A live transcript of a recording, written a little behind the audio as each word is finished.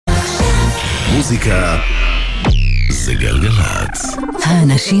מוזיקה זה גלגלת.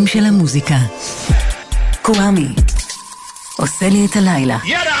 האנשים של המוזיקה. קוואמי עושה לי את הלילה. Yet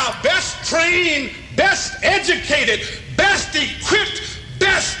our best trained, best educated, best equipped,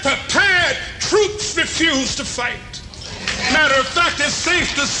 best prepared troops refuse to fight. Matter of fact, it's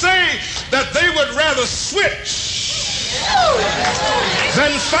safe to say that they would rather switch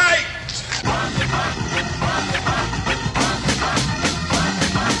than fight.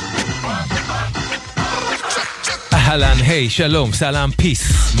 אהלן, היי, שלום, סלאם, פיס,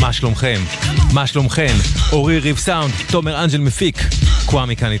 מה שלומכם? מה שלומכם? אורי ריב סאונד, תומר אנג'ל מפיק,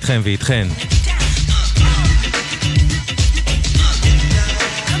 קוואמי כאן איתכם ואיתכן.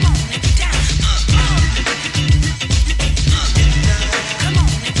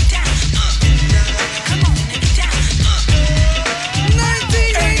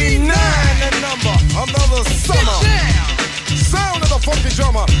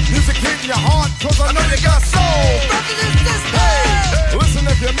 Music hitting your heart, cause I know you got soul. Hey, listen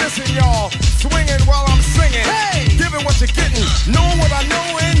if you're missing, y'all. Swinging while I'm singing. Hey, giving what you're getting. Knowing what I know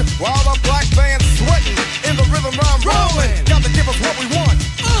in. While the black band's sweating. In the rhythm I'm rolling. Gotta give us what we want.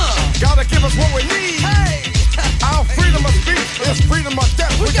 Gotta give us what we need. Hey, our freedom of speech is freedom of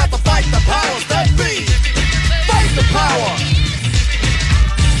death. We got to fight the powers that be. Fight the power.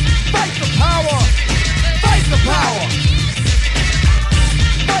 Fight the power. Fight the power.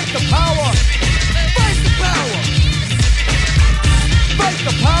 Fight the power! Fight the power! Fight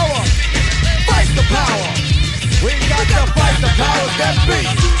the power! Fight the power! We got to fight the powers that be!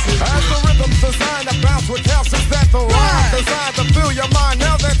 As the rhythm's designed to bounce with calcium that the rhyme designed to fill your mind.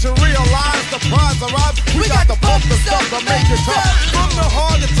 Now that you realize the prize arrives, we got to pump the stuff to make it tough. From the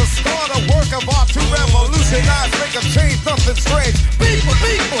heart it's a start, a work of art to revolutionize, make a change, nothing strange. People,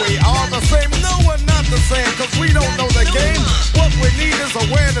 we are the same, no we're not the same, cause we don't know the game. What we need is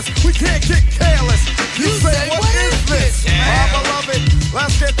awareness, we can't get careless. You say, what is this? Our beloved,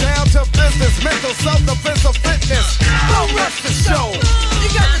 let's get down to business. Mental self-defense of fitness. Don't rush the show. You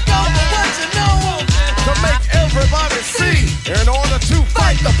got to go for what you know. To make everybody see. In order to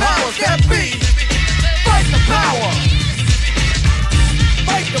fight the powers that be. Fight the power.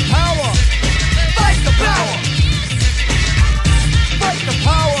 Fight the power. Fight the power. Fight the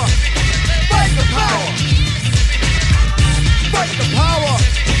power. Fight the power. Fight the power.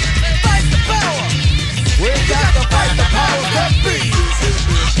 Fight the power. We got to fight the powers that be.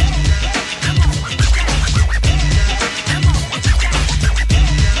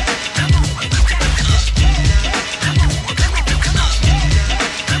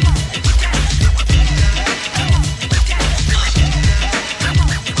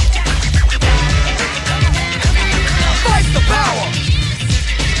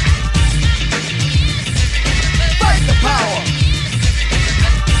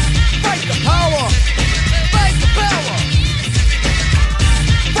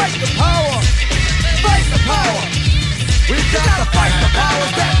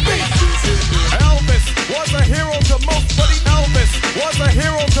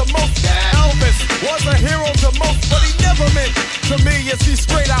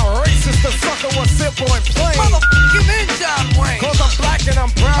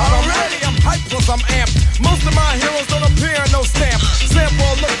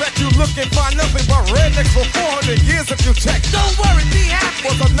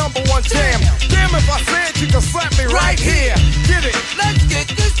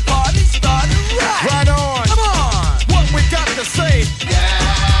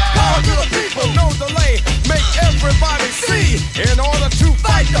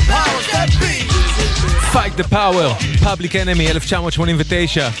 פאוור, פאבליק אנמי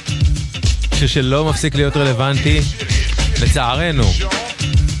 1989, שלא מפסיק להיות רלוונטי לצערנו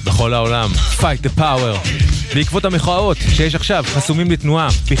בכל העולם. Fight the Power. בעקבות המחאות שיש עכשיו חסומים לתנועה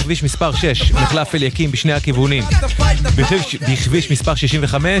בכביש מספר 6 מחלף אליקים בשני הכיוונים, בכביש מספר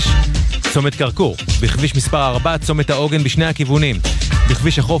 65 צומת קרקור, בכביש מספר 4 צומת העוגן בשני הכיוונים,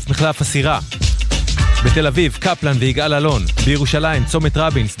 בכביש החוף מחלף הסירה, בתל אביב, קפלן ויגאל אלון, בירושלים, צומת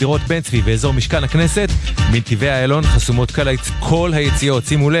רבין, סדירות בן צבי ואזור משכן הכנסת, מנתיבי האלון חסומות כל היציאות,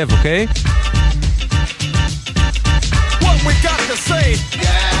 שימו לב, אוקיי? What we got to say,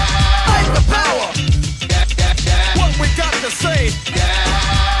 fight the power. What we got to say,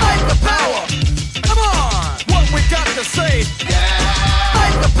 fight the power. Come on. What we got to say,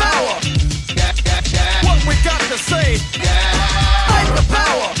 fight the power. What we got to say, fight the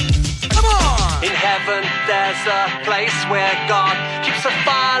power. In heaven there's a place where God keeps a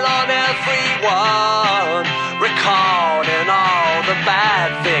file on everyone, recording all the bad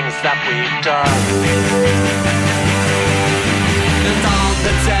things that we've done. And on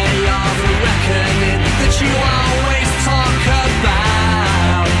the day of reckoning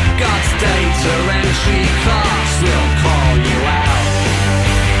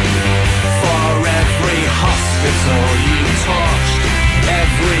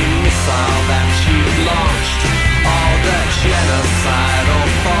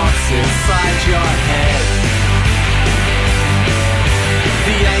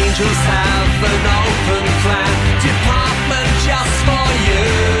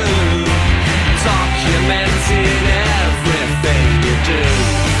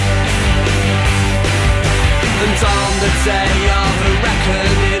day of a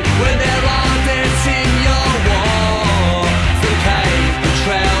reckoning when there are deaths in your war. The cave, the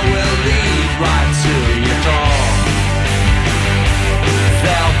trail will lead right to your door.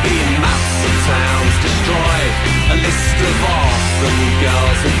 There'll be maps of towns destroyed, a list of orphan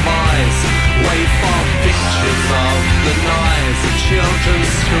girls and boys. Wait for pictures of the noise of children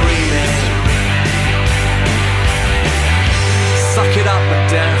screaming. Suck it up with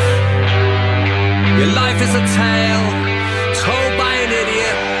death. Your life is a tale told by an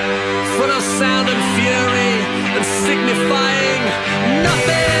idiot, full of sound and fury and signifying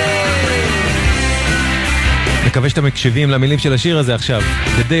nothing. מקווה שאתם מקשיבים למילים של השיר הזה עכשיו.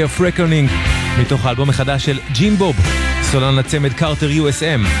 The Day of Reckoning, מתוך האלבום החדש של ג'ימבוב, סולן הצמד קארטר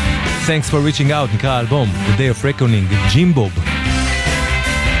USM. Thanks for reaching out, נקרא האלבום The Day of Reckoning, ג'ימבוב.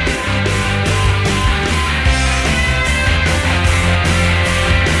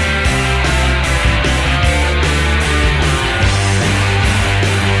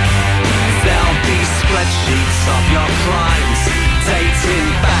 Spreadsheets of your crimes, dating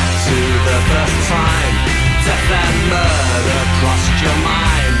back to the first time death and murder crossed your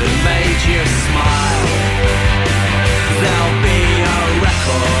mind and made you smile. There'll be a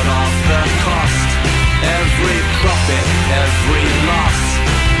record of the cost, every profit, every loss,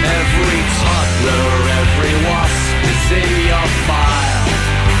 every toddler, every wasp is in your file.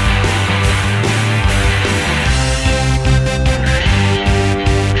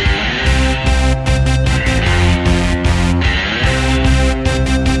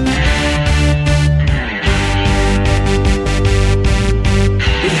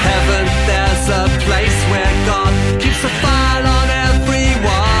 A place where God keeps a file on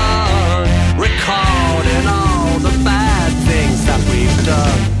everyone, recording all the bad things that we've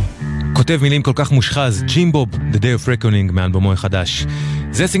done. כותב מילים כל כך מושחז, ג'ימבוב, The Day of Reckoning, מאלבומו החדש.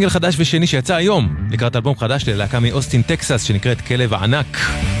 זה סינגל חדש ושני שיצא היום, לקראת אלבום חדש ללהקה מאוסטין, טקסס, שנקראת כלב הענק,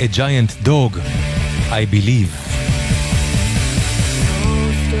 A Giant Dog, I Believe.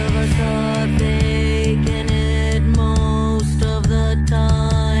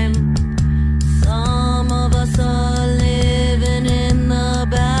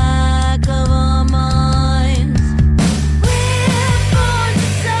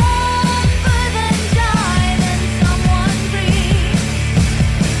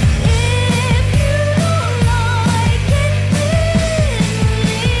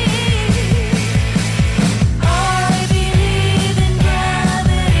 Oh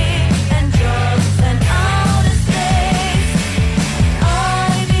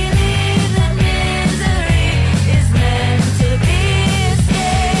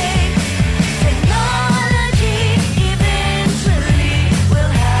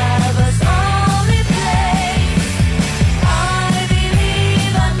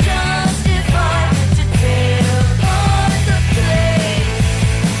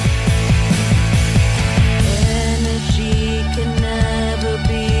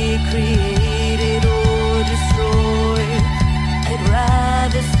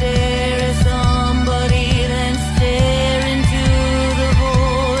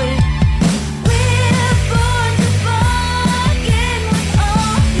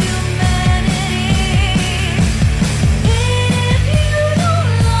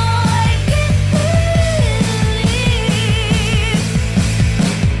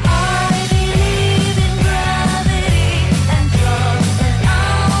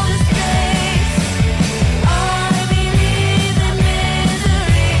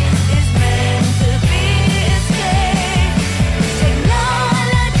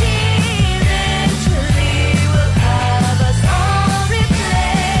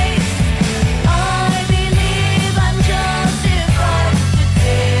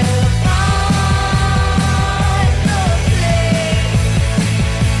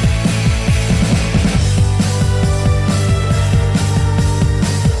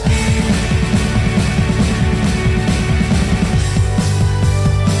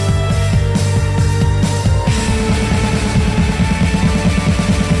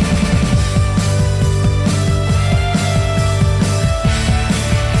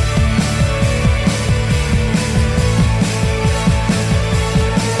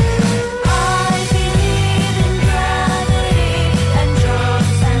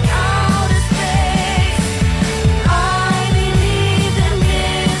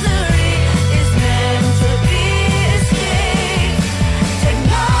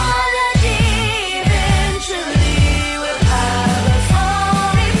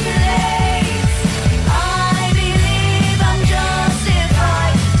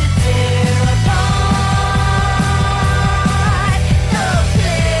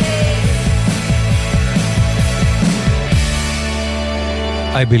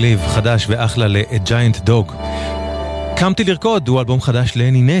I Believe, חדש ואחלה ל-A Giant Dog. קמתי לרקוד, הוא אלבום חדש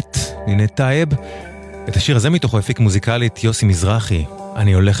לנינט, נינט טייב. את השיר הזה מתוכו הפיק מוזיקלית יוסי מזרחי,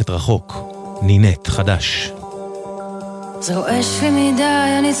 אני הולכת רחוק, נינט, חדש. זה רועש לי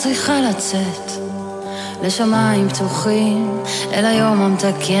מדי, אני צריכה לצאת לשמיים פתוחים, אל היום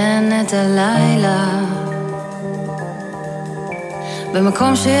המתקן את הלילה,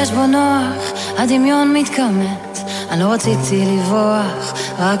 במקום שיש בו נוח, הדמיון מתקמת. אני לא רציתי לברוח,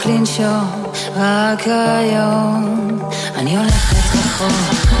 רק לנשום, רק היום אני הולכת רחוק.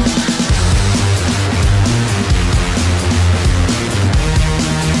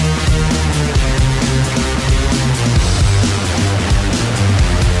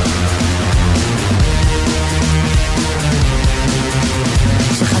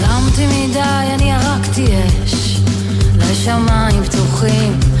 כשחלמתי מדי אני הרגתי אש לשמיים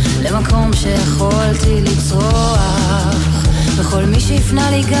פתוחים, למקום שיכולתי לצרוח, וכל מי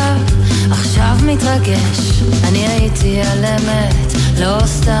שיפנה לי גב עכשיו מתרגש. אני הייתי על אמת, לא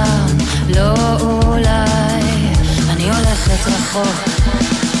סתם, לא אולי, אני הולכת רחוק.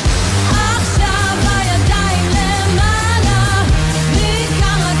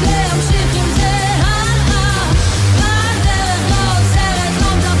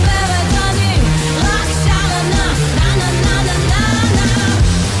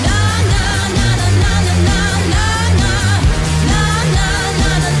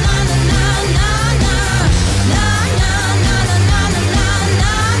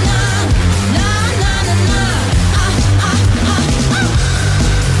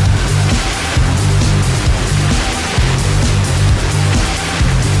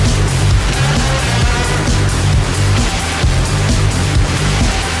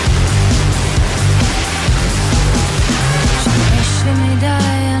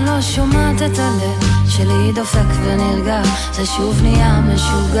 שומעת את הלב שלי דופק ונרגע, זה שוב נהיה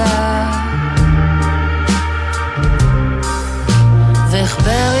משוגע, ואיך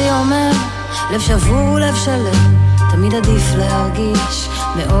ברי אומר לב שבור לב שלם, תמיד עדיף להרגיש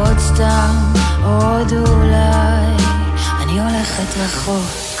מאוד סתם, עוד אולי אני הולכת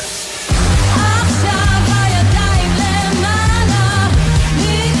רחוק.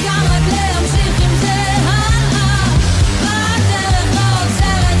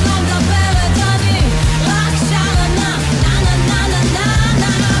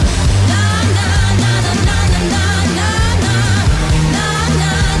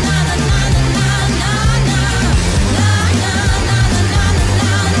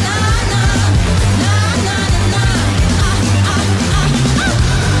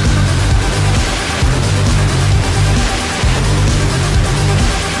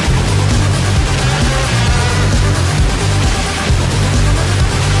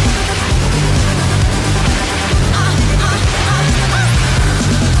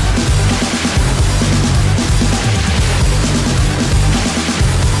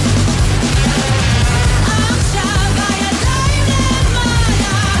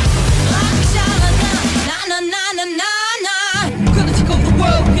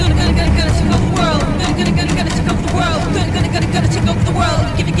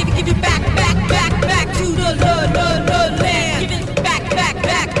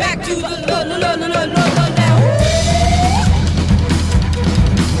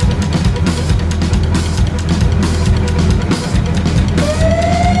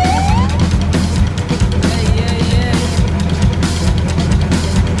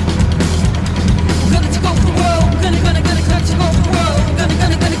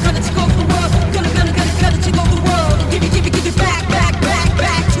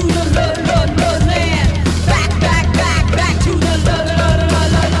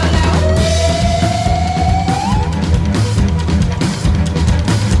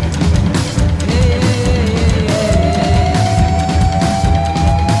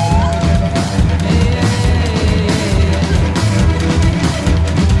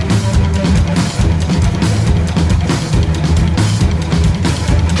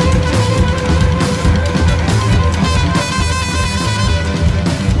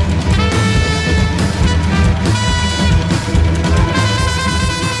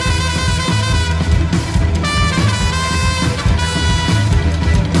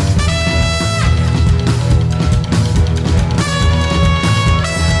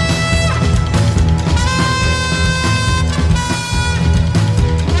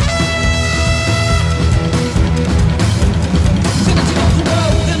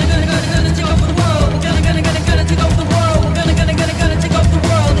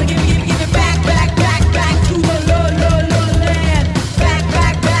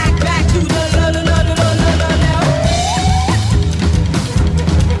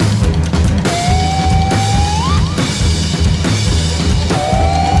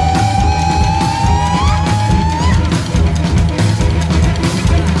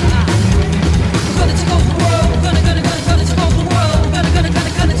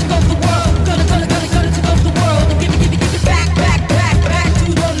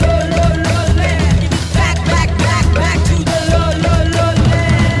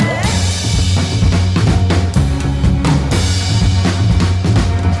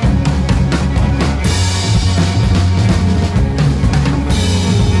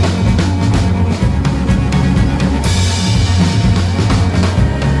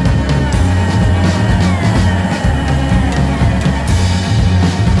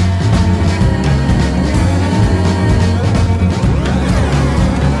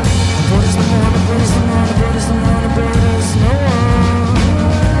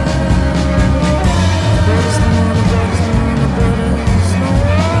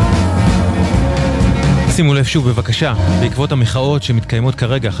 שימו לב שוב בבקשה, בעקבות המחאות שמתקיימות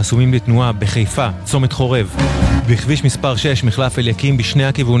כרגע חסומים לתנועה בחיפה, צומת חורב, בכביש מספר 6 מחלף אליקים בשני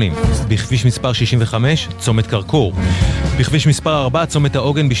הכיוונים, בכביש מספר 65 צומת קרקור, בכביש מספר 4 צומת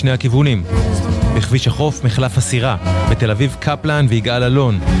העוגן בשני הכיוונים, בכביש החוף מחלף הסירה, בתל אביב קפלן ויגאל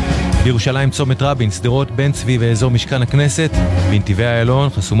אלון, בירושלים צומת רבין, סדרות בן צבי ואזור משכן הכנסת, בנתיבי איילון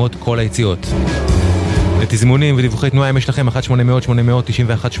חסומות כל היציאות. לתזמונים ודיווחי תנועה אם יש לכם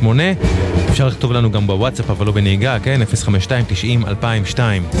 1-800-800-918, אפשר לכתוב לנו גם בוואטסאפ אבל לא בנהיגה, כן? 052-90-2002.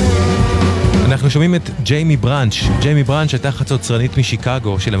 אנחנו שומעים את ג'יימי ברנץ'. ג'יימי ברנץ' הייתה חצוצרנית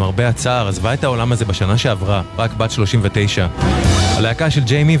משיקגו שלמרבה הצער עזבה את העולם הזה בשנה שעברה, רק בת 39. הלהקה של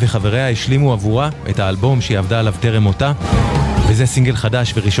ג'יימי וחבריה השלימו עבורה את האלבום שהיא עבדה עליו טרם מותה, וזה סינגל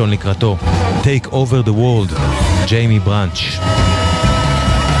חדש וראשון לקראתו, Take Over the World, ג'יימי ברנץ'.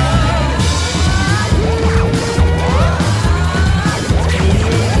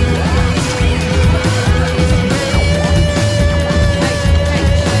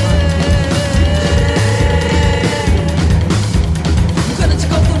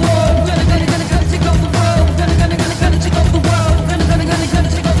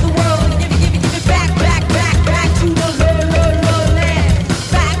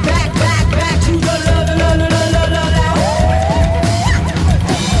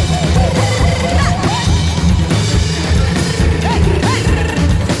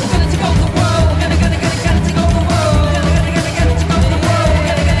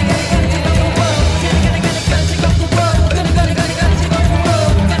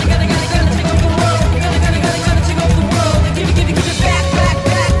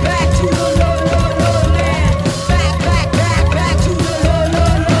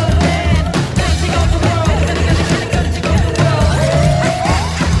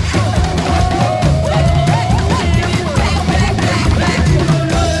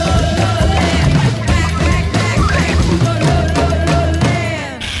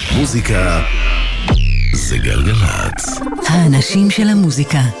 מוזיקה זה גלגלת. האנשים של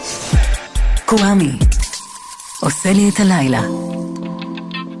המוזיקה. קוואמי עושה לי את הלילה.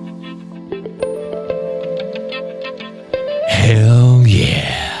 Hell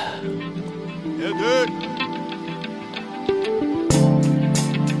yeah.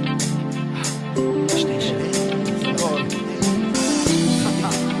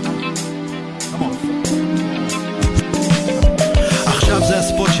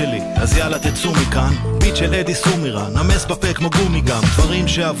 אז יאללה תצאו מכאן, ביט של אדי סומירה, נמס בפה כמו גומי גם, דברים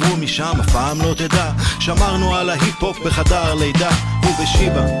שעברו משם אף פעם לא תדע, שמרנו על ההיפ-הופ בחדר לידה, הוא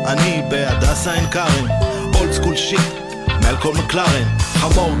בשיבה, אני בהדסה אין קרן, אולד סקול שיט, מעל כל מקלרן,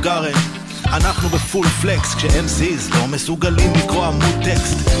 חמור גרן, אנחנו בפול פלקס כש-MCs לא מסוגלים לקרוא עמוד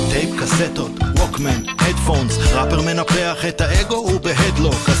טקסט, טייפ קסטות, ווקמן, הדפונס, ראפר מנפח את האגו הוא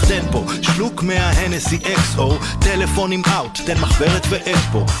בהדלוק, אז תן פה שלוק מההנסי XO, טלפונים אאוט, תן מחברת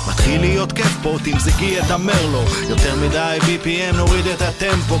ואקספו, מתחיל להיות כיף פה, תמזגי את המרלו, יותר מדי BPM נוריד את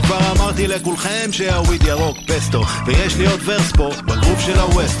הטמפו, כבר אמרתי לכולכם שהוויד ירוק פסטו, ויש לי עוד ורס פה בגרוף של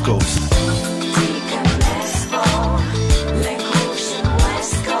הווסט קוסט.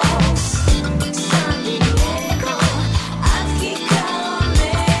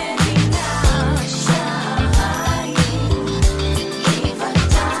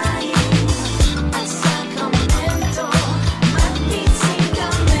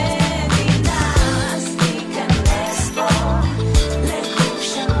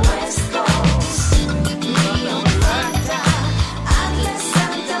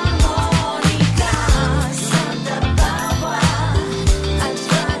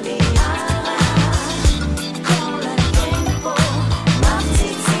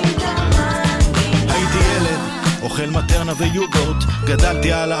 ויוגורט,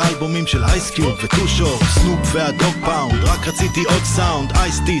 גדלתי על האלבומים של אייסקיוב וטו שורט, סנופ והדוג פאונד, רק רציתי עוד סאונד,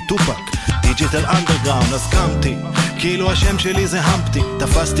 אייסטי, טופק, דיג'יטל אנדרגראונד, אז קמתי, כאילו השם שלי זה המפטי,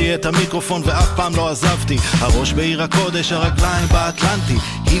 תפסתי את המיקרופון ואף פעם לא עזבתי, הראש בעיר הקודש, הרגליים באטלנטי,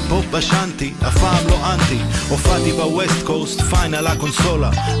 היפ-הופ בשנתי, אף פעם לא אנטי, הופעתי בווסט קוסט, פיין על הקונסולה,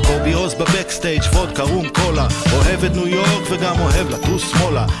 קובי עוז בבקסטייג' וודקה רום קולה, אוהב את ניו יורק וגם אוהב לטוס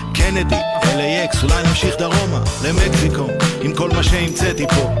שמאלה, קנדי, LAX, אולי נמשיך דרומה, למקסיקו, עם כל מה שהמצאתי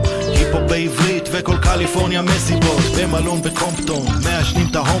פה, היפ-הופ בעברית וכל קליפורניה מסיבות, במלון בקומפטון, מעשנים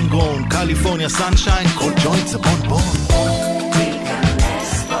את ההום גרון, קליפורניה סנשיין, כל ג'וינט זה בון בון.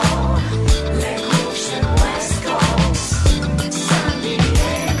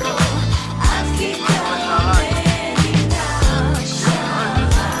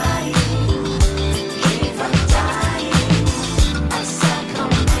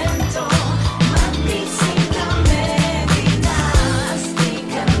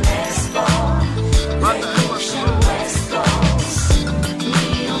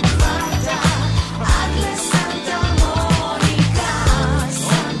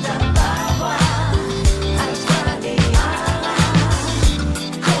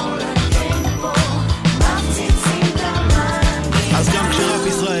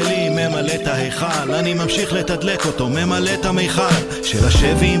 בהיכל, אני ממשיך לתדלק אותו, ממלא את המיכל של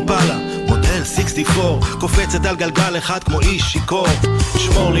השבי עם פלה, מודל 64, קופצת על גלגל אחד כמו איש שיקור.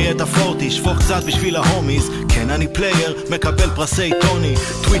 שמור לי את הפורטי, שפוך קצת בשביל ההומיז, כן אני פלייר, מקבל פרסי טוני,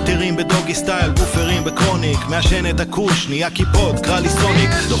 טוויטרים בדוגי סטייל, גופרים בקרוניק, מעשן את הקוש, נהיה קיפוד, קרא לי סוניק,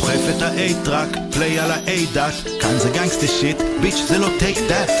 דוחף את ה-A-טראק, פליי על ה-A-דאט, כאן זה גנגסטי שיט, ביץ' זה לא טייק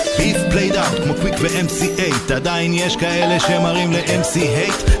דאט, ביף פלייד אאוט כמו קוויק ו-MC8, עדיין יש כאלה שמרים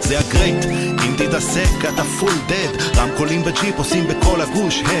ל-MC-8, זה הגרייט, אם תתעסק אתה פול דד, רמקולים בג'יפ עושים בכל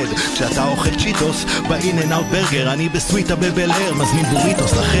הגוש הד, כשאתה אוכל צ'יטוס באין-אנד-אאוט ברגר, אני בסוויטה בבל-אר, מזמין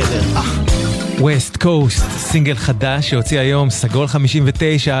בוריטוס לחדר. ווסט קוסט, סינגל חדש שהוציא היום סגול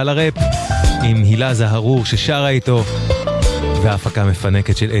 59 על הראפ, עם הילה זהרור ששרה איתו, וההפקה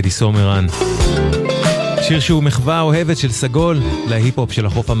מפנקת של אדי סומרן. שיר שהוא מחווה אוהבת של סגול להיפ-הופ של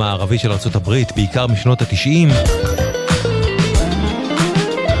החוף המערבי של ארצות הברית, בעיקר משנות ה-90.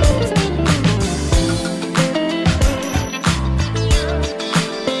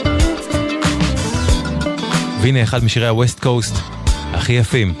 והנה אחד משירי הווסט קוסט הכי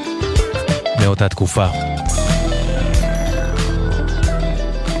יפים מאותה תקופה.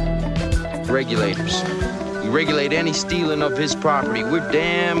 Regulators. We regulate any stealing of his property. We're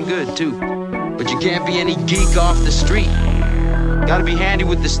damn good too. But you can't be any geek off the street. Gotta be handy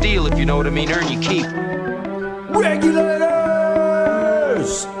with the steel if you know what I mean. Earn your keep.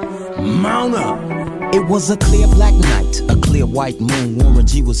 Regulators! Mount up! It was a clear black night, a clear white moon. Warren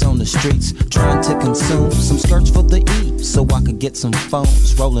G was on the streets, trying to consume some skirts for the E, so I could get some phones.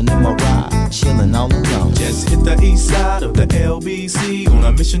 Rolling in my ride, chilling all alone. Just hit the east side of the LBC, on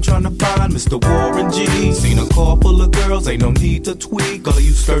a mission trying to find Mr. Warren G. Seen a car full of girls, ain't no need to tweak. All of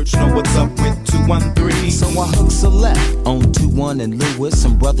you search know what's up with 213. So I hooked a left on 21 and Lewis,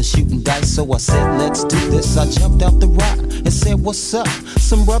 some brothers shooting dice, so I said let's do this. I jumped out the rock and said what's up.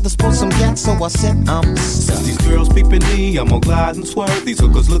 Some brothers pulled some gas, so I said I'm stuck. Since these girls peeping me, I'm gonna glide and swerve. These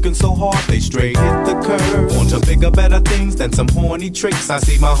hookers looking so hard, they straight hit the curve. Want to bigger, better things than some horny tricks. I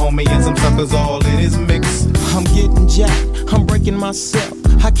see my homie and some suckers all in his mix. I'm getting jacked, I'm breaking myself.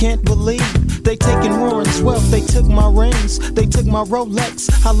 I can't believe they taking Warren's wealth. They took my rings, they took my Rolex.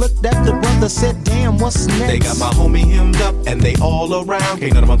 I looked at the brother, said damn, what's next? They got my homie hemmed up and they all around.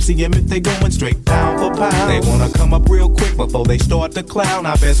 Can't none of them see him if they going straight pound for pound. They wanna come up real quick before they start to clown.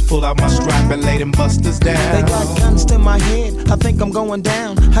 I best pull out my strap and lay them busters down. They got guns to my head, I think I'm going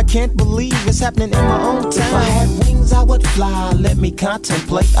down. I can't believe it's happening in my own town. If I had wings I would fly, let me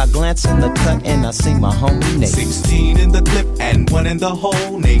contemplate. I glance in the cut and I see my homie Nate. 16 in the clip and 1 in the hole.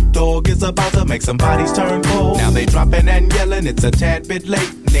 Nate Dogg is about to make some bodies turn cold. Now they dropping and yelling, it's a tad bit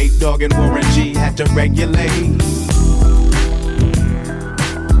late. Nate Dogg and Warren G had to regulate.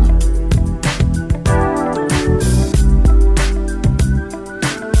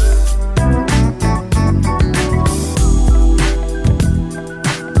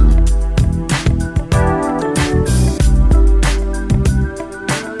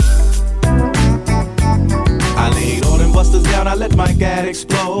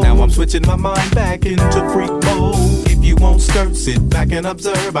 Explode. Now I'm switching my mind back into freak mode. If you won't skirt, sit back and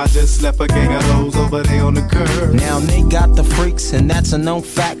observe. I just left a gang of those over there on the curb. Now they got the freaks and that's a known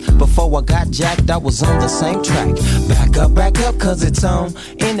fact. Before I got jacked, I was on the same track. Back up, cause it's on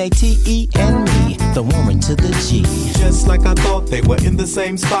N-A-T-E and me, the Warren to the G. Just like I thought, they were in the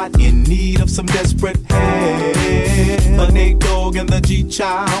same spot, in need of some desperate help. The Nate Dogg and the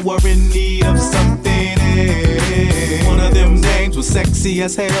G-Child were in need of something else. One of them names was sexy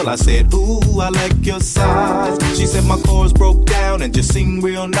as hell. I said, ooh, I like your size. She said my chords broke down and just sing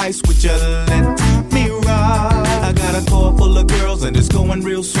real nice. Would you let me ride? I got a car full of girls and it's going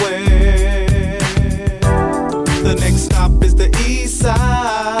real swell. The next stop is the East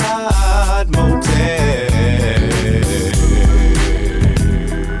Side Motel.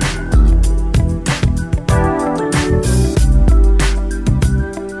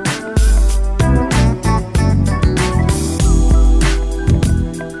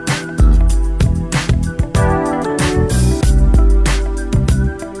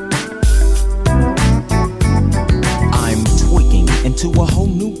 To a whole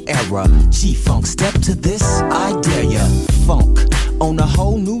new era, G-Funk, step to this, I dare ya. Funk on a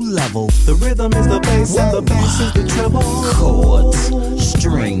whole new level. The rhythm is the bass and the bass is the treble. Chords,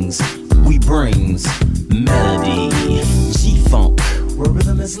 strings, we brings melody. G-Funk, where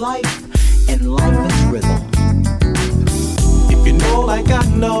rhythm is life and life is rhythm. If you know like I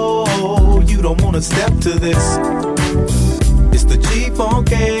know, you don't wanna step to this. It's the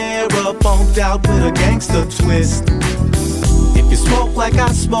G-Funk era, funked out with a gangster twist. If you smoke like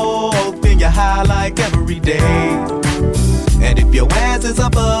I smoke, then you high like every day. And if your ass is a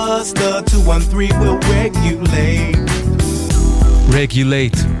buster, 213 will regulate.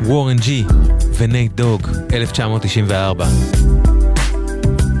 Regulate, וורן ג'י ונייט דוג, 1994.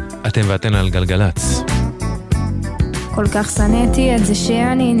 אתם ואתן על גלגלץ. כל כך שנאתי את זה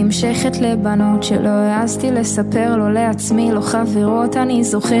שאני נמשכת לבנות, שלא העזתי לספר לו לעצמי, לא חברות. אני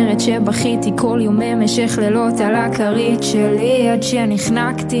זוכרת שבכיתי כל יום במשך לילות על הכרית שלי, עד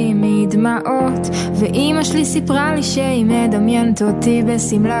שנחנקתי מדמעות, ואמא שלי סיפרה לי שהיא מדמיינת אותי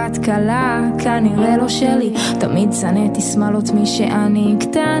בסמלת קלה, כנראה לא שלי. תמיד שנאתי שמאלות משאני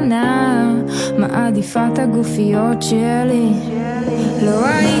קטנה, מעדיפה את הגופיות שלי. לא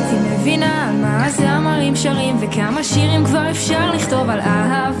הייתי מבינה על מה הזמרים שרים וכמה שירים כבר אפשר לכתוב על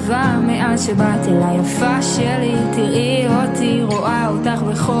אהבה, מאז שבאת אל היפה שלי. תראי אותי, רואה אותך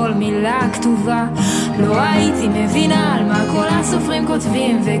בכל מילה כתובה. לא הייתי מבינה על מה כל הסופרים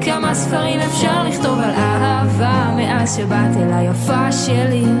כותבים וכמה ספרים אפשר לכתוב על אהבה, מאז שבאת אל היפה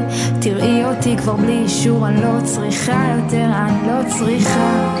שלי. תראי אותי כבר בלי אישור, אני לא צריכה יותר, אני לא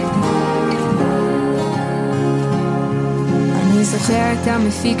צריכה. אני זוכר את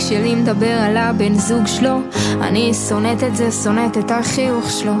המפיק שלי מדבר על הבן זוג שלו, אני שונאת את זה, שונאת את החיוך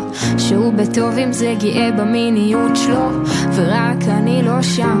שלו, שהוא בטוב עם זה, גאה במיניות שלו, ורק אני לא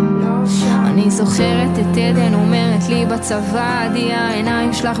שם. אני זוכרת את עדן אומרת לי בצבא, עדי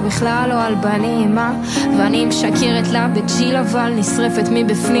העיניים שלך בכלל לא על בנים, ואני משקרת לה בג'יל אבל נשרפת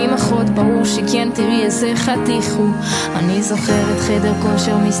מבפנים אחות, ברור שכן, תראי איזה חתיך הוא. אני זוכרת חדר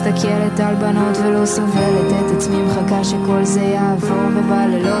כושר מסתכלת על בנות ולא סובלת את עצמי, מחכה שכל זה יעבור,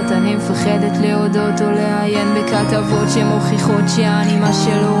 ובלילות אני מפחדת להודות או לעיין בכתבות שמוכיחות שאני מה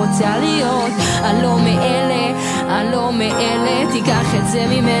שלא רוצה להיות. אני לא מאלה, אני לא מאלה, תיקח את זה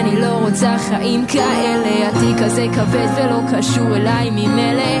ממני, לא רוצה חיים כאלה. עתי כזה כבד ולא קשור אליי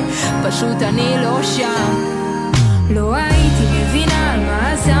ממלא, פשוט אני לא שם. לא הייתי מבינה על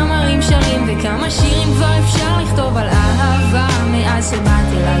מה הזמרים שרים וכמה שירים כבר אפשר לכתוב על אהבה, מאז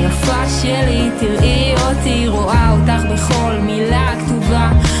שבאת אל היפה שלי. תראי אותי, רואה אותך בכל מילה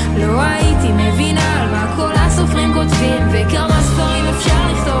כתובה. לא הייתי מבינה על מה כל הסופרים כותבים וכמה ספרים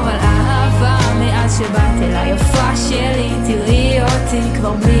אפשר לכתוב על אהבה, מאז שבאת אל היפה שלי. תראי אותי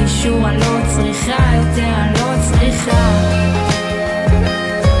כבר בלי אישור, אני לא צריכה יותר, אני לא צריכה.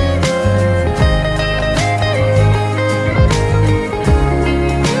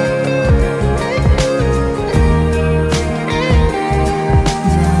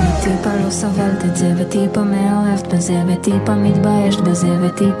 סובלת את זה וטיפה מאוהבת בזה וטיפה מתביישת בזה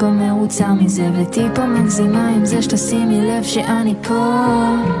וטיפה מרוצה מזה וטיפה מגזימה עם זה שתשימי לב שאני פה.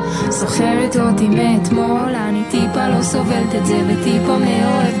 זוכרת אותי מאתמול, אני טיפה לא סובלת את זה וטיפה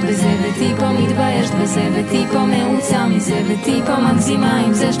מאוהבת בזה וטיפה מתביישת בזה וטיפה מרוצה מזה וטיפה מגזימה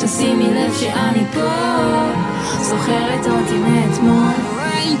עם זה שתשימי לב שאני פה. זוכרת אותי מאתמול,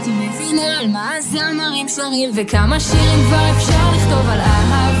 הייתי מבינה על מה הזמרים שרים וכמה שירים כבר אפשר לכתוב על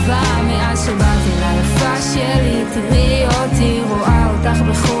אהבה, מאז שבאת אל היפה שלי. תראי אותי, רואה אותך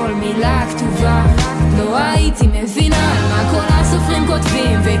בכל מילה כתובה. לא הייתי מבינה על מה כל הסופרים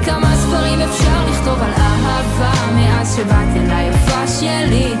כותבים וכמה ספרים אפשר לכתוב על אהבה, מאז שבאת אל היפה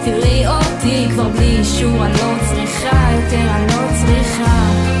שלי. תראי אותי כבר בלי אישור, אני לא צריכה יותר, אני לא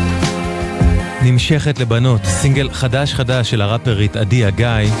צריכה. נמשכת לבנות, סינגל חדש של הראפרית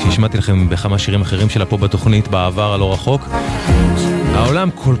אגאי, שהשמעתי לכם בכמה שירים אחרים שלה פה בתוכנית בעבר הלא רחוק. העולם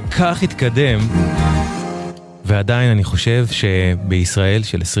כל כך התקדם, ועדיין אני חושב שבישראל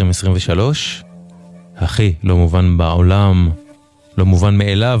של 2023 הכי לא מובן בעולם, לא מובן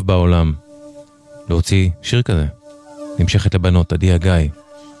מאליו בעולם, להוציא שיר כזה. נמשכת לבנות, אגאי,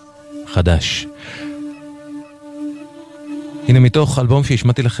 חדש. הנה מתוך אלבום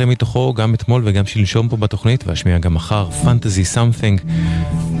שהשמעתי לכם מתוכו גם אתמול וגם שלשום פה בתוכנית, והשמיע גם מחר, Fantasy Something,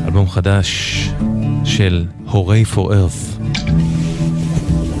 אלבום חדש של Hooray For Earth.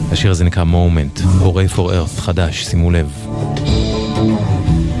 השיר הזה נקרא Moment, Hooray For Earth, חדש, שימו לב.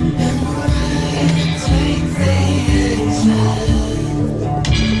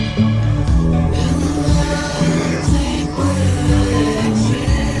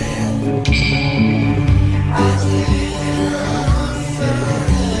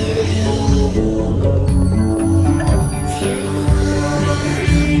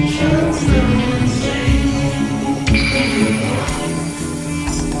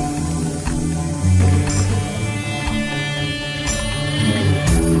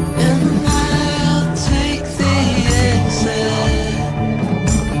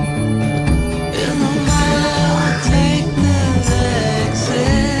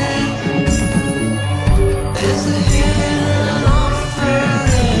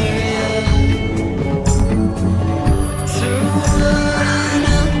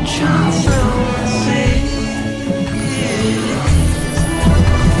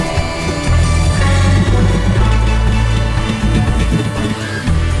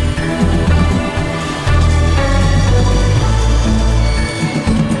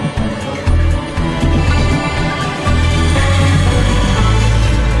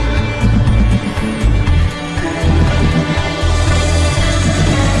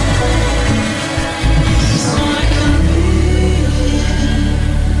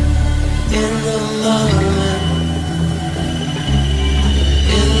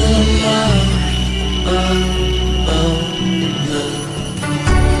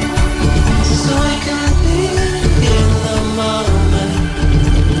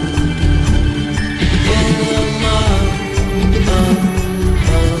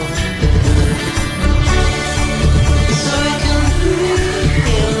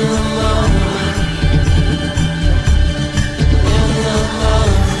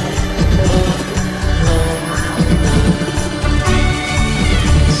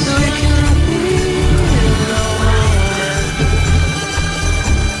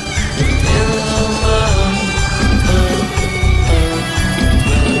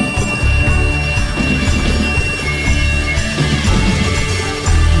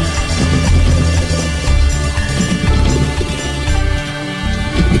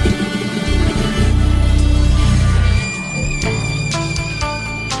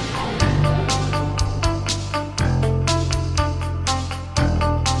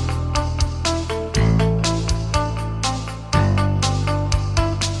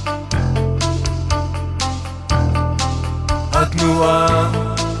 התנועה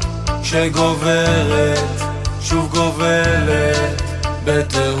שגוברת, שוב גובלת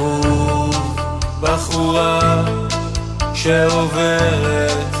בטירוף, בחורה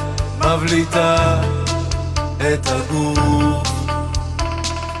שעוברת, מבליטה את הגוף.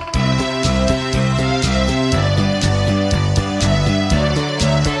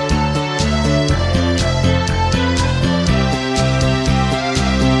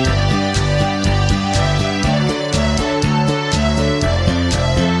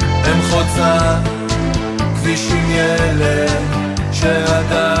 חוצה כביש עם ילד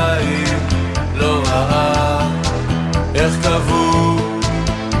שעדיין לא ראה איך קבעו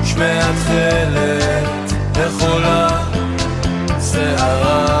שמי התחלת, איך עולה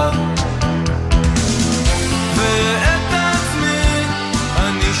שערה. ואת עצמי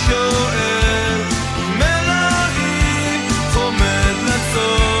אני שואל אם אלוהים חומד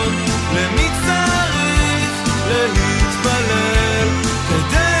לצון, למי צריך להתפלל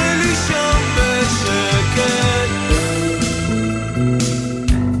כדי לישון בשקט.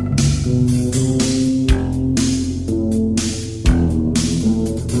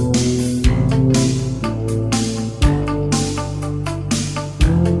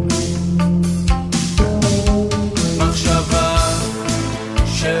 מחשבה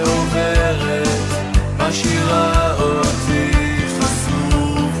שעוברת משאירה אותי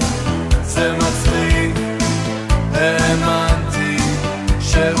חשוף, זה מצחיק, האמנתי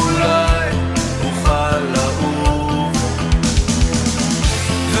שאולי אוכל לעוף.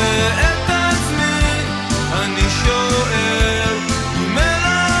 ואת עצמי אני שואל אם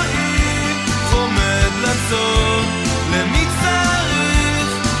אלוהים חומד לצון, למי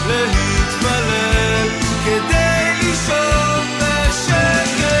צריך להתפלל כדי לישון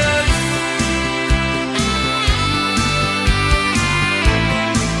בשקט.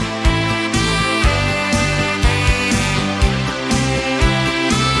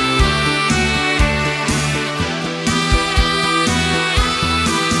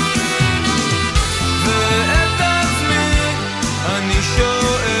 ואת עצמי אני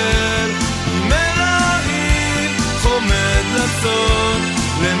שואל אם אלוהים חומד לצון,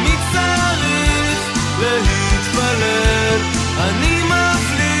 למי צריך להתפלל. אני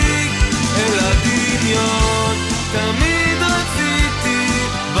מפליג אל הדמיון, תמיד רציתי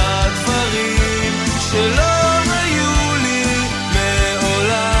בדברים שלא היו לי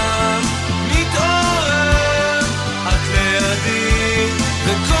מעולם. מתעורר את לידי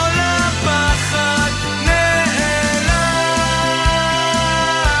וכל הפחד נעלם.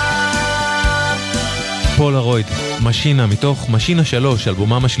 פולארויד, משינה, מתוך משינה 3,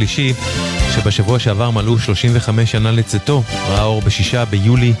 אלבומם השלישי, שבשבוע שעבר מלאו 35 שנה לצאתו, ראה אור ב6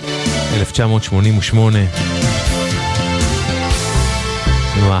 ביולי 1988.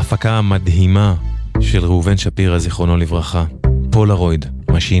 עם ההפקה המדהימה של ראובן שפירא, זיכרונו לברכה. פולארויד,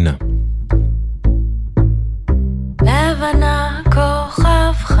 משינה. לבנה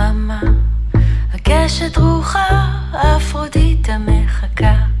כוכב חמה, הקשת רוחה, אפרודיטה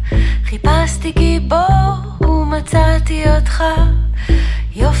מחכה. חיפשתי גיבור ומצאתי אותך,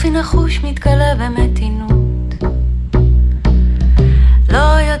 יופי נחוש מתגלה במתינות. לא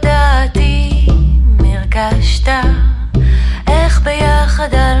יודעתי מרגשת איך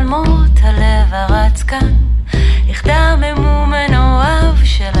ביחד על מות הלב הרץ כאן, יחדממו מנועיו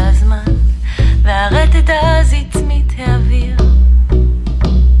של הזמן, והרטט אז עצמית האוויר.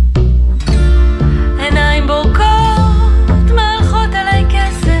 עיניים בורקות מלכות עלי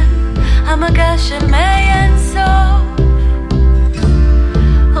כסף, המגע של מי אין סוף,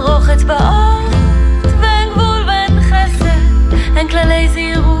 רוחץ באור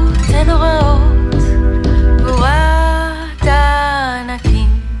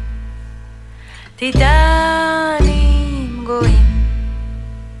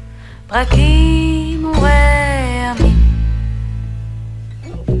פרקים ורעמים.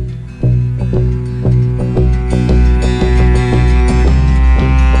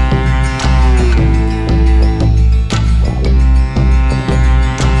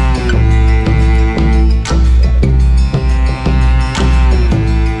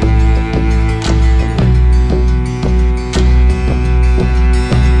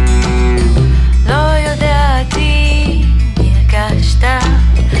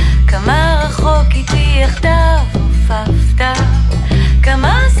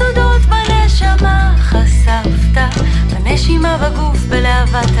 נשימה בגוף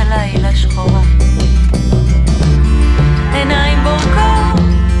בלהבת הלילה שחורה, עיניים בורקות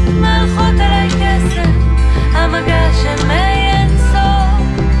מלכות עליי קסם, המגע של מי אינסוף,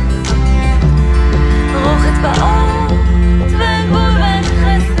 רוחת באות ואין גבול ואין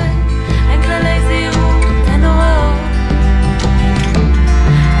חסד, אין כללי זהירות, אין הוראות,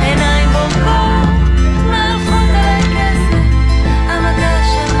 עיניים בורקות מלכות עליי קסם, המגע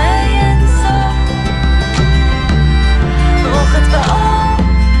של מי אינסוף, רוחת באות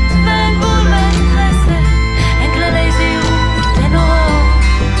ואין גבול ואין חסד, אין כללי זהירות, אין הוראות,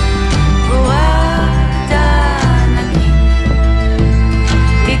 וואט ענקים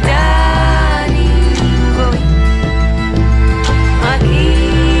טיטנים גבוהים,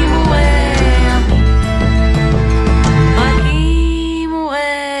 פרקים ורעמים, פרקים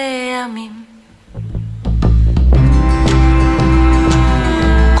ורעמים.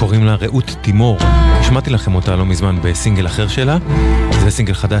 קוראים לה רעות תימור. השמעתי לכם אותה לא מזמן בסינגל אחר שלה. זה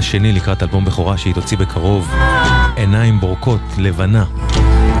סינגל חדש שני לקראת אלבום בכורה שהיא תוציא בקרוב. עיניים בורקות, לבנה.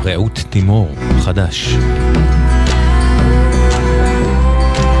 רעות תימור, חדש.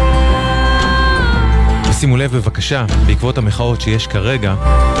 ושימו לב בבקשה, בעקבות המחאות שיש כרגע,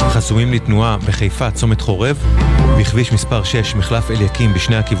 חסומים לתנועה בחיפה צומת חורב, בכביש מספר 6 מחלף אליקים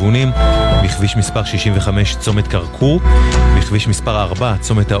בשני הכיוונים, בכביש מספר 65 צומת קרקור, בכביש מספר 4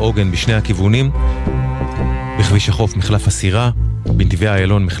 צומת העוגן בשני הכיוונים, בכביש החוף מחלף הסירה, בנתיבי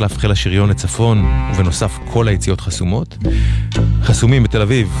איילון מחלף חיל השריון לצפון, ובנוסף כל היציאות חסומות. חסומים בתל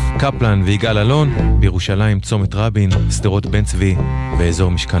אביב, קפלן ויגאל אלון, בירושלים צומת רבין, שדרות בן צבי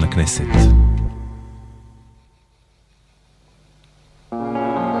באזור משכן הכנסת.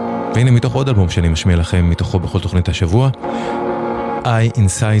 והנה מתוך עוד אלבום שאני משמיע לכם מתוכו בכל תוכנית השבוע, I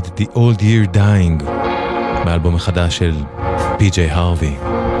Inside the Old Year Dying, באלבום החדש של PJ Harvey.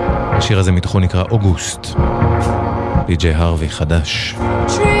 השיר הזה מתוכו נקרא אוגוסט. PJ Harvey חדש.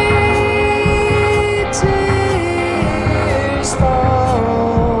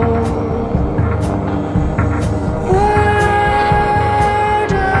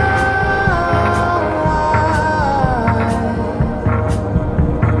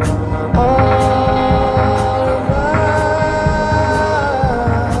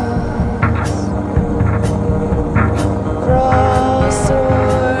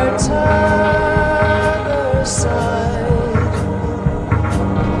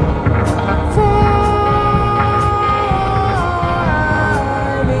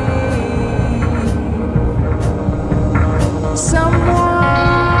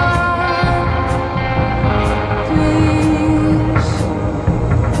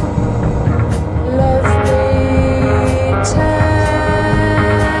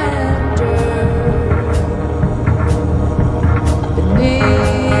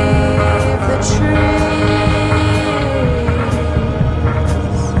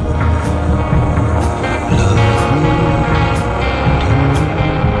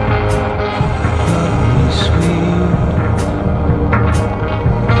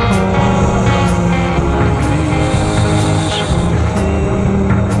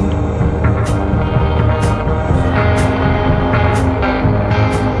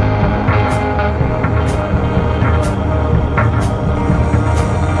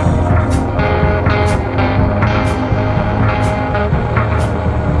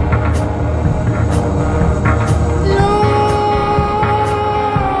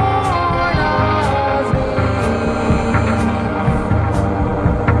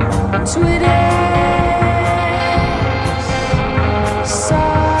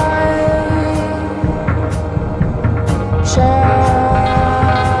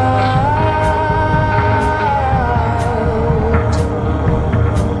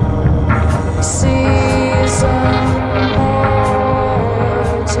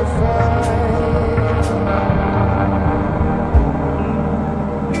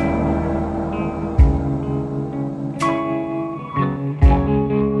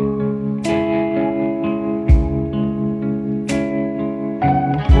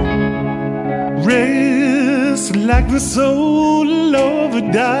 Rest like the soul of of a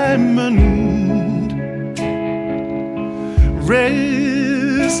diamond.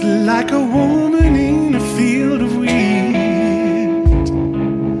 Rest like a woman in a field of wheat.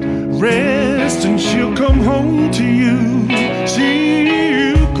 Rest and she'll come home to you.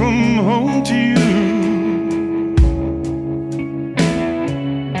 She'll come home to you.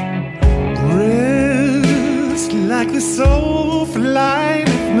 Rest like the soft light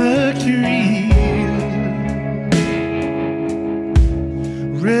of Mercury.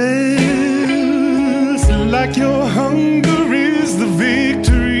 Rest like your hunger is the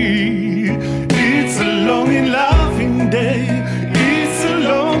victory. It's a long and laughing day. It's a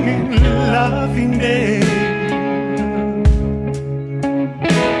long and laughing day.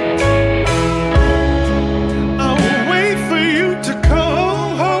 I'll wait for you to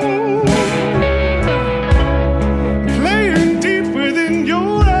come home. Playing deep within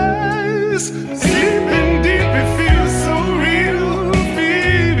your eyes. Sleeping deep, it feels so real.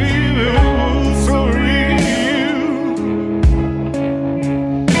 So real.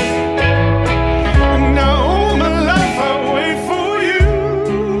 And now all my life I wait for you.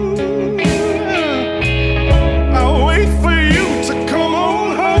 I wait for you to come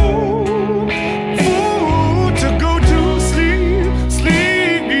on home. To go to sleep,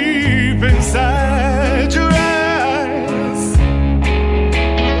 sleep inside your eyes.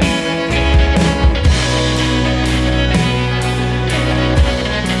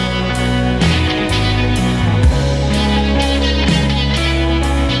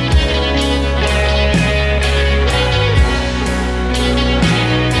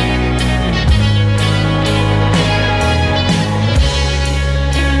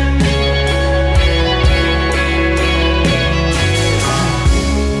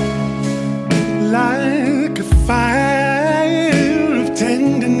 Like a fire of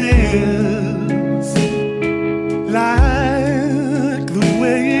tenderness, like the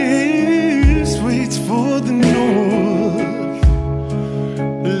west waits for the north,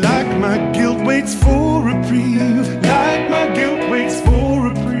 like my guilt waits for reprieve, like my guilt waits for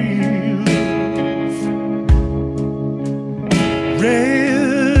reprieve.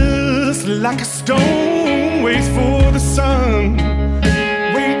 Rest like a stone waits for the sun,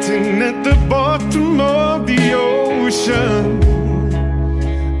 waiting at the bottom of the ocean.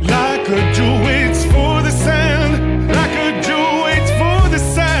 Like a jewel waits for the sand, like a jewel waits for the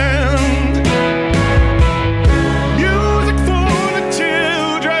sand. Music for the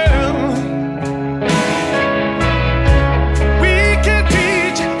children. We can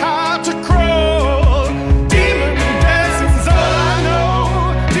teach how to crawl. Demon dancing's all I know.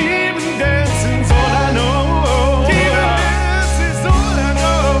 Demon dancing's all I know. Demon dancing's all I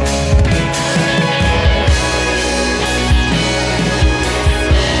know.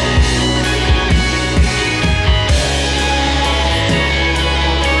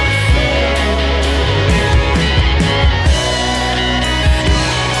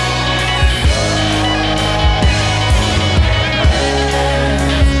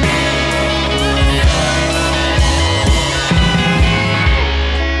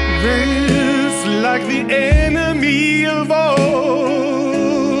 Rest like the enemy of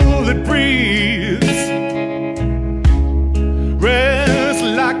all that breathes. Rest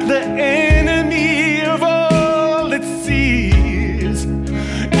like the enemy of all that sees.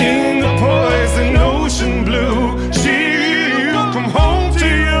 In the poison ocean blue, she'll come home to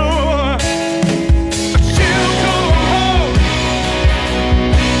you. She'll come home.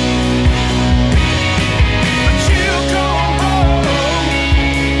 She'll come home.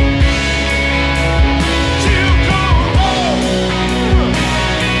 She'll come home.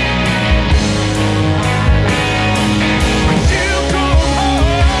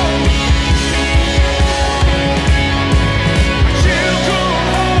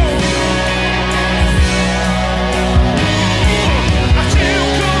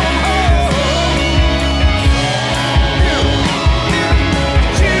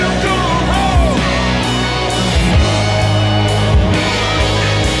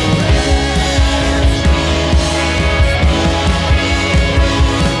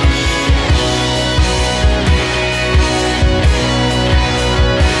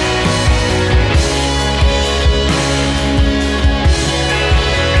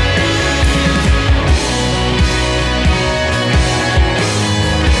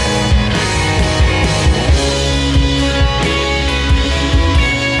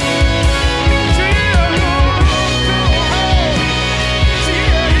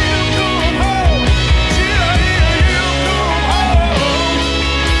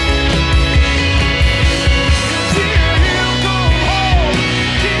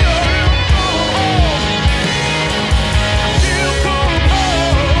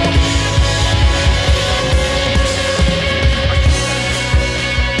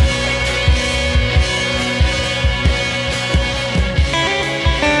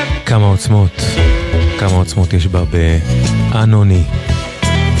 כמה עוצמות יש בה ב-ANOHNI,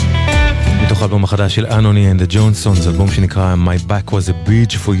 מתוך האלבום החדש של ANOHNI and the Johnsons, אלבום שנקרא My Back was a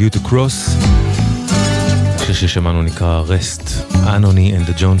Bridge for You to Cross. השיר ששמענו נקרא Rest, ANOHNI and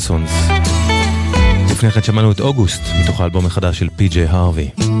the Johnsons. לפני כן שמענו את אוגוסט, מתוך האלבום החדש של PJ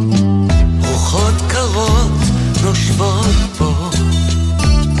Harvey. רוחות קרות נושבות פה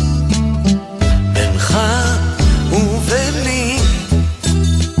בינך וביני,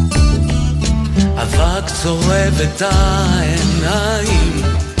 אבק צורב את העיניים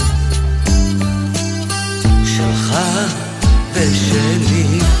שלך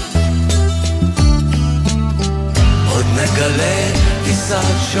ושלי, עוד נגלה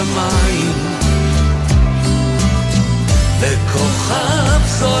טיסת שמיים וכוכב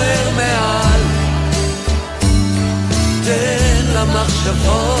זוהר מעל, תן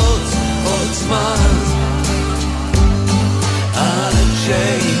למחשבות עוד זמן עד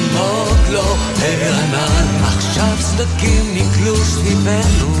שימוג לו הענן. עכשיו סדקים נגלו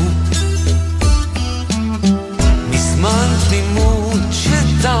סביבנו מזמן תמימות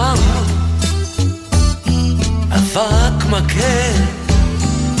שתם, אבק מכה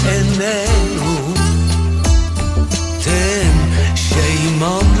עינינו, תן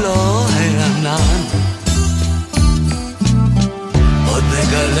שימוג לו הענן, עוד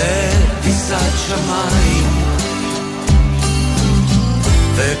נגלה טיסת שמיים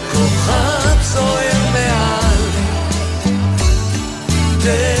וכוכב זוהר מעל,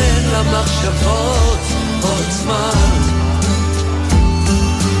 תן למחשבות עוד זמן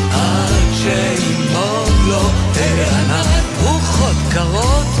עד שימוג לו הענן. רוחות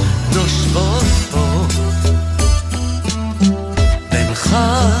קרות נושבות פה בינך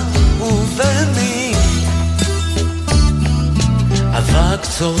וביני, אבק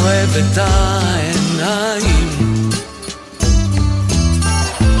צורב את העיניים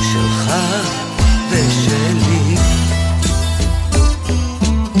שלך ושלי,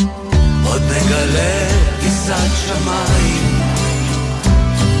 עוד נגלה טיסת שמיים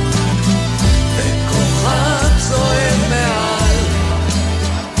וכוכב זוהר מעל,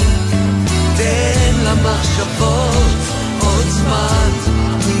 תן למחשבות עוד זמן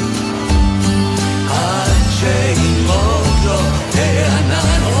עד שימוג לו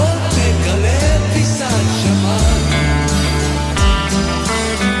הענן, עוד נגלה טיסת שמיים.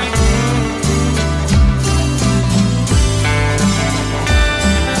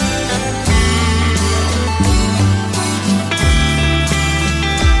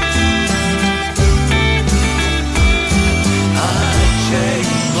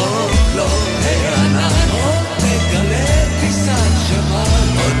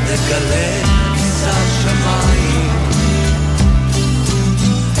 נגלה טיסת שמיים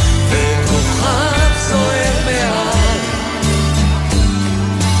וכוכב זוהר מעל,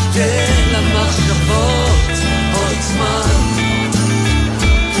 תן למחשבות עוד זמן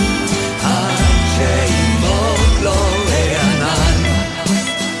עד שימוג לו הענן,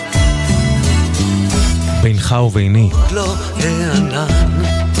 בינך וביני, לו הענן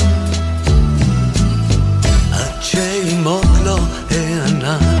עד שימוג לו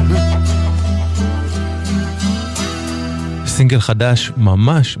הענן. סינגל חדש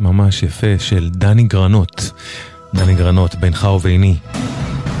ממש ממש יפה של דני גרנות, דני גרנות, בינך וביני,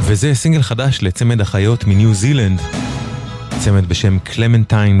 וזה סינגל חדש לצמד החיות מניו זילנד, צמד בשם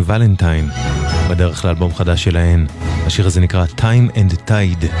קלמנטיין ולנטיין, בדרך לאלבום חדש שלהן. השיר הזה נקרא Time and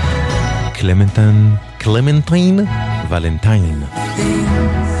Tide. קלמנטיין ולנטיין.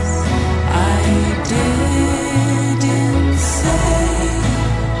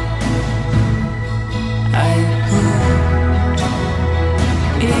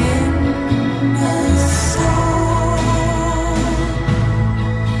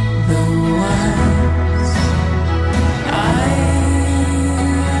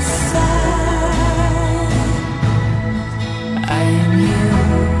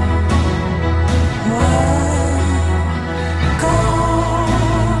 What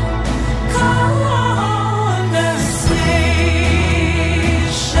God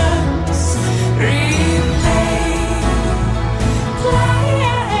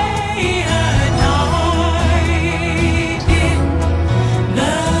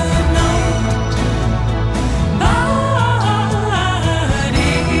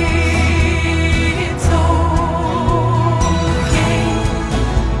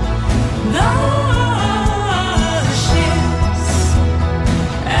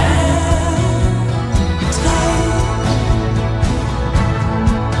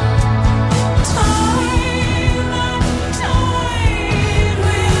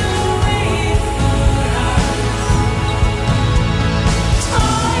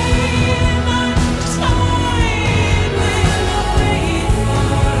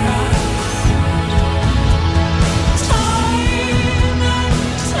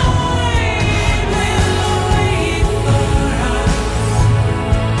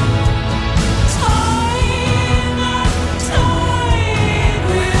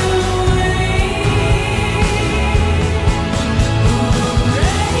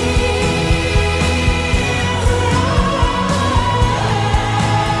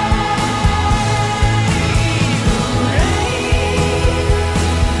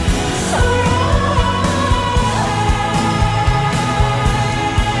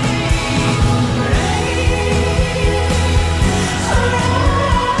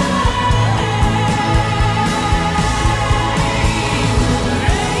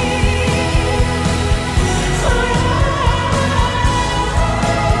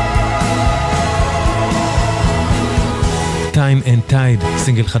Time and Tide,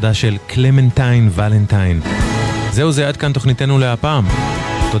 סינגל חדש של קלמנטיין ולנטיין. זהו זה, עד כאן תוכניתנו להפעם.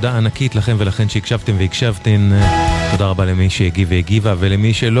 תודה ענקית לכם ולכן שהקשבתם והקשבתן. תודה רבה למי שהגיב והגיבה,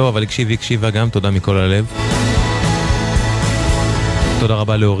 ולמי שלא אבל הקשיב והקשיבה גם, תודה מכל הלב. תודה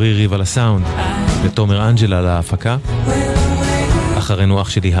רבה לאורי ריב על הסאונד, לתומר אנג'ל על ההפקה. אחרינו אח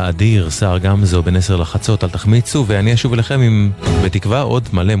שלי האדיר, סער גמזו, בין 10 לחצות, אל תחמיצו, ואני אשוב אליכם עם, בתקווה, עוד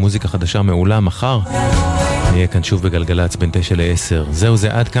מלא מוזיקה חדשה מעולה מחר. נהיה כאן שוב בגלגלץ בין 9 ל-10. זהו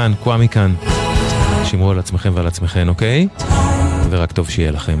זה, עד כאן, קוואמי כאן. שמרו על עצמכם ועל עצמכם, אוקיי? ורק טוב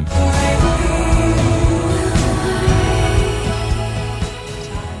שיהיה לכם.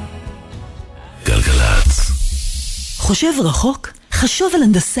 גלגלץ. חושב רחוק? חשוב על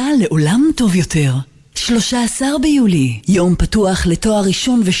הנדסה לעולם טוב יותר. 13 ביולי, יום פתוח לתואר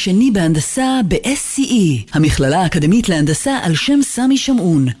ראשון ושני בהנדסה ב-SCE, המכללה האקדמית להנדסה על שם סמי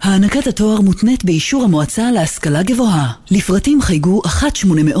שמעון. הענקת התואר מותנית באישור המועצה להשכלה גבוהה. לפרטים חייגו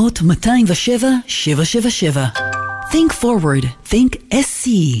 1-800-207-777. Think forward, think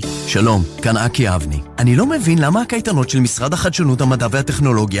SCE. שלום, כאן אקי אבני. אני לא מבין למה הקייטנות של משרד החדשנות, המדע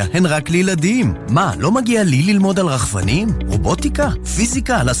והטכנולוגיה הן רק לילדים. מה, לא מגיע לי ללמוד על רחפנים? רובוטיקה?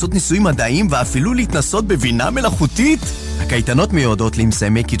 פיזיקה? לעשות ניסויים מדעיים ואפילו להתנסות בבינה מלאכותית? הקייטנות מיועדות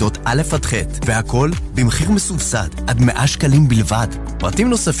למסיימי כיתות א' עד ח', והכל במחיר מסובסד, עד 100 שקלים בלבד. פרטים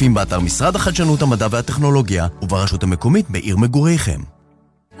נוספים באתר משרד החדשנות, המדע והטכנולוגיה וברשות המקומית בעיר מגוריכם.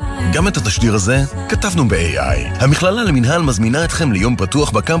 גם את התשדיר הזה כתבנו ב-AI. המכללה למנהל מזמינה אתכם ליום פתוח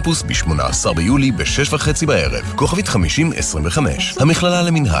בקמפוס ב-18 ביולי ב-6:30 בערב. כוכבית 5025. המכללה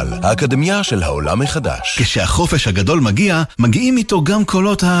למנהל, האקדמיה של העולם מחדש. כשהחופש הגדול מגיע, מגיעים איתו גם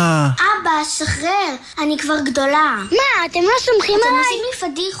קולות אבא, שחרר, אני כבר גדולה. מה, אתם לא סומכים עליי? אתם עושים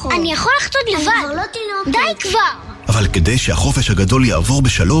לי פדיחות. אני יכול לחצות לבד. אני כבר לא תינוק. די כבר. אבל כדי שהחופש הגדול יעבור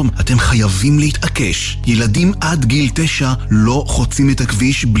בשלום, אתם חייבים להתעקש. ילדים עד גיל 9 לא חוצים את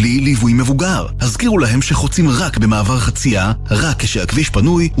הכביש בלי ליווי מבוגר. הזכירו להם שחוצים רק במעבר חצייה, רק כשהכביש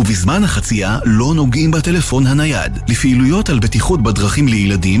פנוי, ובזמן החצייה לא נוגעים בטלפון הנייד. לפעילויות על בטיחות בדרכים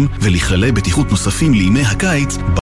לילדים ולכללי בטיחות נוספים לימי הקיץ,